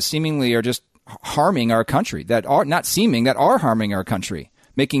things that seemingly are just harming our country, that are harming our country,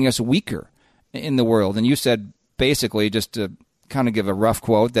 making us weaker in the world. And you said basically, just to kind of give a rough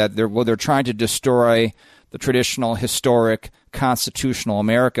quote, that they're trying to destroy the traditional, historic, constitutional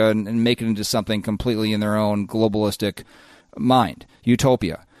America and make it into something completely in their own globalistic mind,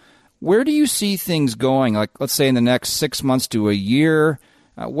 utopia. Where do you see things going, like, let's say, in the next 6 months to a year?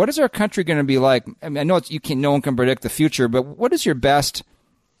 What is our country going to be like? I know no one can predict the future, but what is your best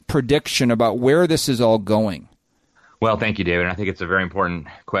prediction about where this is all going? Well, thank you, David. And I think it's a very important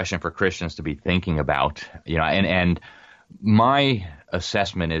question for Christians to be thinking about. And my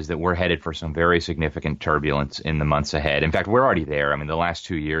assessment is that we're headed for some very significant turbulence in the months ahead. In fact, we're already there. I mean, the last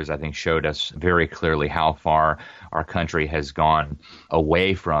 2 years, I think, showed us very clearly how far our country has gone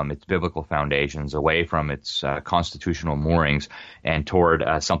away from its biblical foundations, away from its constitutional moorings, and toward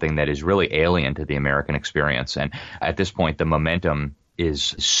something that is really alien to the American experience. And at this point, the momentum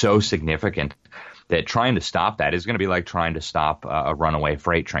is so significant that trying to stop that is going to be like trying to stop a runaway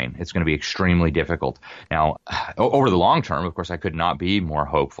freight train. It's going to be extremely difficult. Now, over the long term, of course, I could not be more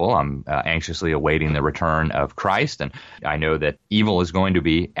hopeful. I'm anxiously awaiting the return of Christ, and I know that evil is going to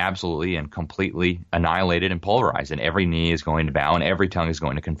be absolutely and completely annihilated and pulverized, and every knee is going to bow and every tongue is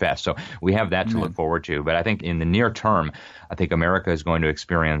going to confess. So we have that to look forward to. But I think in the near term, I think America is going to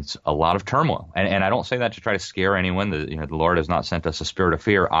experience a lot of turmoil. And I don't say that to try to scare anyone. The Lord has not sent us a spirit of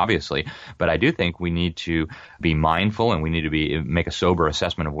fear, obviously, but I do think we need to be mindful and we need to make a sober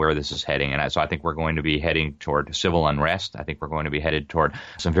assessment of where this is heading. And so I think we're going to be heading toward civil unrest. I think we're going to be headed toward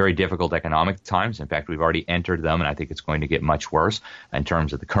some very difficult economic times. In fact, we've already entered them, and I think it's going to get much worse in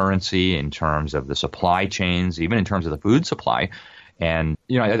terms of the currency, in terms of the supply chains, even in terms of the food supply. And,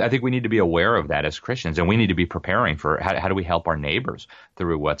 I think we need to be aware of that as Christians, and we need to be preparing for how do we help our neighbors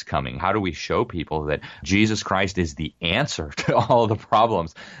through what's coming? How do we show people that Jesus Christ is the answer to all of the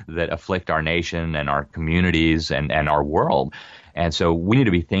problems that afflict our nation and our communities and our world? And so we need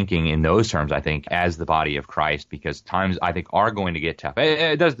to be thinking in those terms, I think, as the body of Christ, because times, I think, are going to get tough.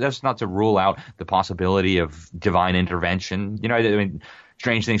 That's not to rule out the possibility of divine intervention.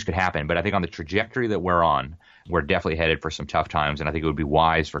 Strange things could happen, but I think on the trajectory that we're on, we're definitely headed for some tough times, and I think it would be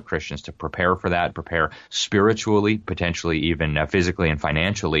wise for Christians to prepare for that, prepare spiritually, potentially even physically and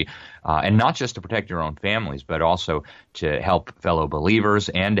financially, and not just to protect your own families, but also to help fellow believers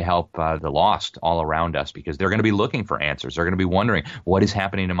and to help the lost all around us, because they're going to be looking for answers. They're going to be wondering, what is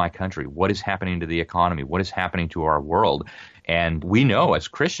happening to my country? What is happening to the economy? What is happening to our world? And we know as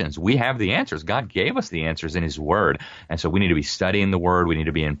Christians, we have the answers. God gave us the answers in His Word. And so we need to be studying the Word. We need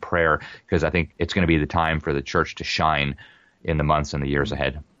to be in prayer, because I think it's going to be the time for the church to shine in the months and the years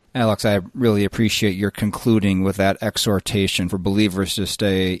ahead. Alex, I really appreciate your concluding with that exhortation for believers to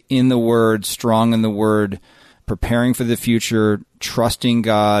stay in the Word, strong in the Word, preparing for the future, trusting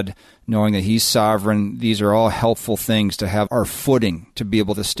God, knowing that He's sovereign. These are all helpful things to have our footing to be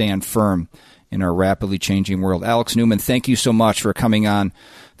able to stand firm in our rapidly changing world. Alex Newman, thank you so much for coming on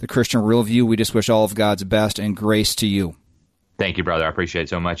the Christian Worldview. We just wish all of God's best and grace to you. Thank you, brother. I appreciate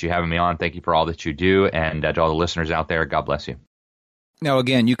so much you having me on. Thank you for all that you do. And to all the listeners out there, God bless you. Now,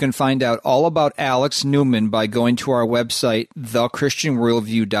 again, you can find out all about Alex Newman by going to our website,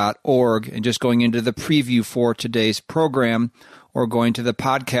 thechristianworldview.org, and just going into the preview for today's program, or going to the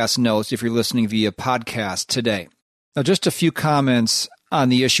podcast notes if you're listening via podcast today. Now, just a few comments on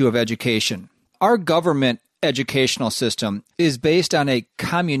the issue of education. Our government educational system is based on a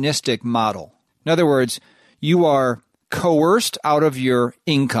communistic model. In other words, you are coerced out of your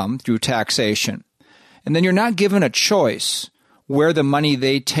income through taxation, and then you're not given a choice where the money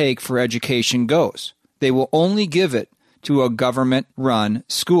they take for education goes. They will only give it to a government-run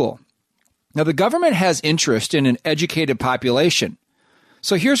school. Now, the government has interest in an educated population,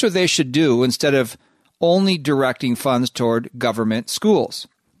 so here's what they should do instead of only directing funds toward government schools.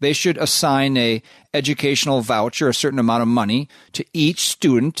 They should assign a educational voucher, a certain amount of money, to each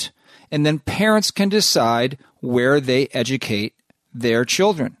student, and then parents can decide where they educate their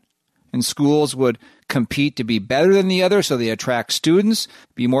children. And schools would compete to be better than the other, so they attract students,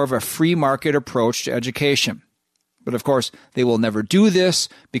 be more of a free market approach to education. But of course, they will never do this,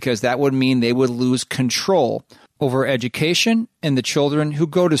 because that would mean they would lose control over education and the children who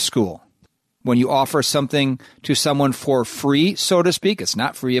go to school. When you offer something to someone for free, so to speak, it's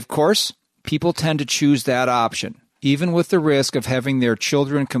not free, of course, people tend to choose that option, even with the risk of having their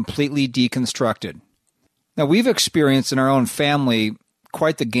children completely deconstructed. Now, we've experienced in our own family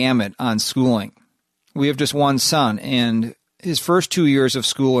quite the gamut on schooling. We have just one son, and his first 2 years of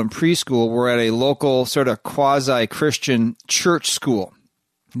school and preschool were at a local sort of quasi-Christian church school.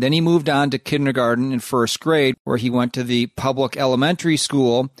 Then he moved on to kindergarten and first grade, where he went to the public elementary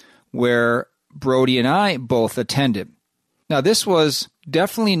school where Brody and I both attended. Now, this was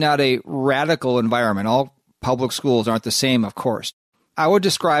definitely not a radical environment. All public schools aren't the same, of course. I would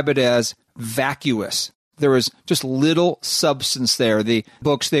describe it as vacuous. There was just little substance there. The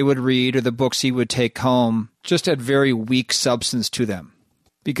books they would read or the books he would take home just had very weak substance to them.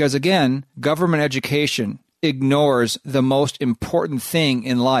 Because again, government education ignores the most important thing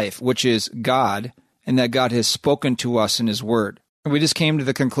in life, which is God, and that God has spoken to us in His Word. We just came to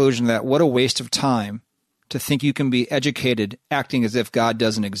the conclusion that what a waste of time to think you can be educated acting as if God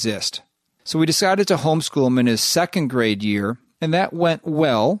doesn't exist. So we decided to homeschool him in his second grade year, and that went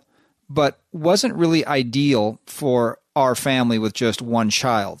well, but wasn't really ideal for our family with just one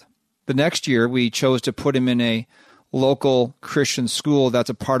child. The next year, we chose to put him in a local Christian school that's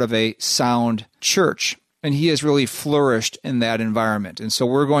a part of a sound church, and he has really flourished in that environment. And so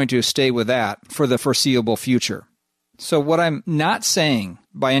we're going to stay with that for the foreseeable future. So what I'm not saying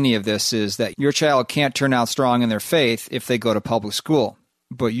by any of this is that your child can't turn out strong in their faith if they go to public school.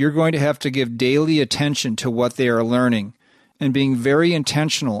 But you're going to have to give daily attention to what they are learning and being very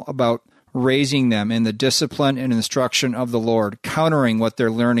intentional about raising them in the discipline and instruction of the Lord, countering what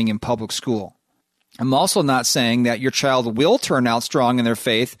they're learning in public school. I'm also not saying that your child will turn out strong in their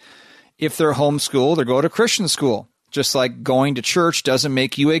faith if they're homeschooled or go to Christian school, just like going to church doesn't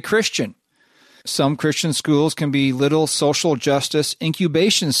make you a Christian. Some Christian schools can be little social justice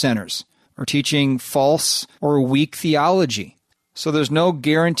incubation centers or teaching false or weak theology. So there's no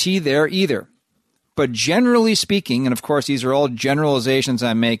guarantee there either. But generally speaking, and of course these are all generalizations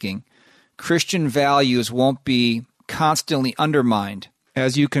I'm making, Christian values won't be constantly undermined,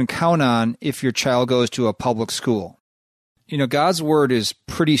 as you can count on if your child goes to a public school. You know, God's word is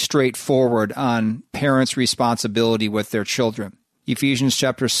pretty straightforward on parents' responsibility with their children. Ephesians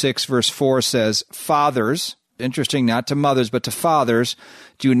chapter 6, verse 4 says, "Fathers," interesting, not to mothers, but to fathers,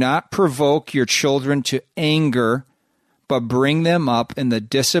 "do not provoke your children to anger, but bring them up in the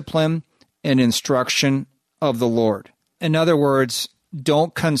discipline and instruction of the Lord." In other words,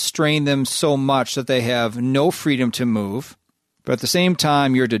 don't constrain them so much that they have no freedom to move, but at the same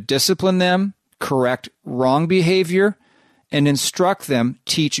time, you're to discipline them, correct wrong behavior, and instruct them,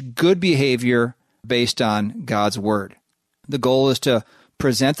 teach good behavior based on God's word. The goal is to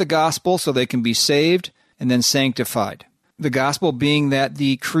present the gospel so they can be saved and then sanctified. The gospel being that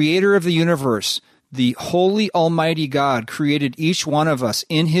the creator of the universe, the holy almighty God, created each one of us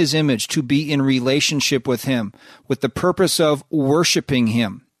in his image to be in relationship with him, with the purpose of worshiping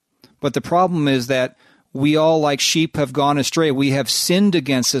him. But the problem is that we all, like sheep, have gone astray. We have sinned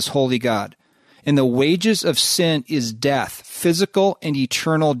against this holy God. And the wages of sin is death, physical and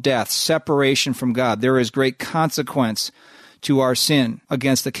eternal death, separation from God. There is great consequence to our sin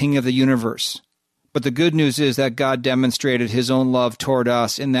against the King of the universe. But the good news is that God demonstrated his own love toward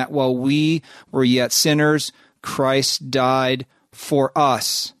us in that while we were yet sinners, Christ died for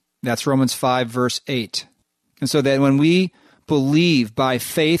us. That's Romans 5, verse 8. And so that when we believe by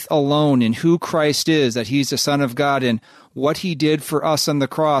faith alone in who Christ is, that he's the Son of God, and what he did for us on the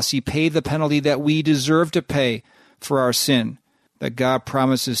cross, he paid the penalty that we deserve to pay for our sin, that God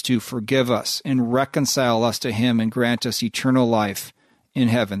promises to forgive us and reconcile us to him and grant us eternal life in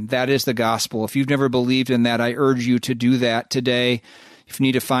heaven. That is the gospel. If you've never believed in that, I urge you to do that today. If you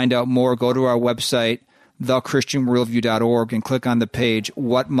need to find out more, go to our website, thechristianworldview.org, and click on the page,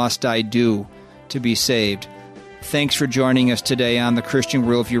 What Must I Do to Be Saved? Thanks for joining us today on the Christian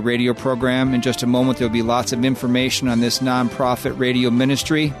Worldview radio program. In just a moment, there'll be lots of information on this nonprofit radio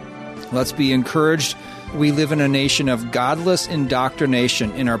ministry. Let's be encouraged. We live in a nation of godless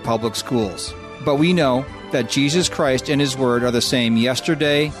indoctrination in our public schools. But we know that Jesus Christ and his word are the same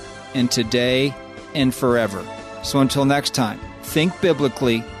yesterday and today and forever. So until next time, think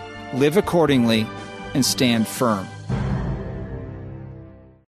biblically, live accordingly, and stand firm.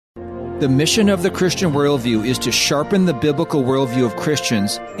 The mission of the Christian Worldview is to sharpen the biblical worldview of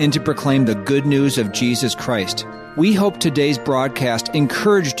Christians and to proclaim the good news of Jesus Christ. We hope today's broadcast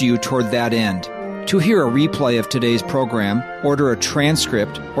encouraged you toward that end. To hear a replay of today's program, order a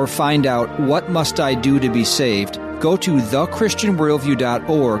transcript, or find out what must I do to be saved, go to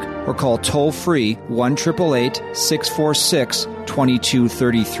thechristianworldview.org or call toll-free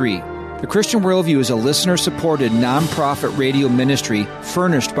 1-888-646-2233. The Christian Worldview is a listener-supported nonprofit radio ministry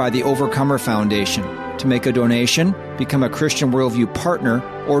furnished by the Overcomer Foundation. To make a donation, become a Christian Worldview partner,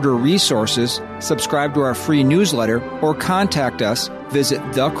 order resources, subscribe to our free newsletter, or contact us, visit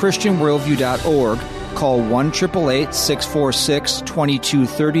thechristianworldview.org, call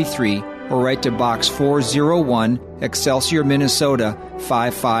 1-888-646-2233, or write to Box 401, Excelsior, Minnesota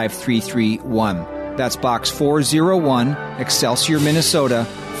 55331. That's Box 401, Excelsior, Minnesota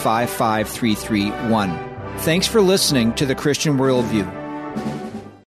 55331. Thanks for listening to the Christian Worldview.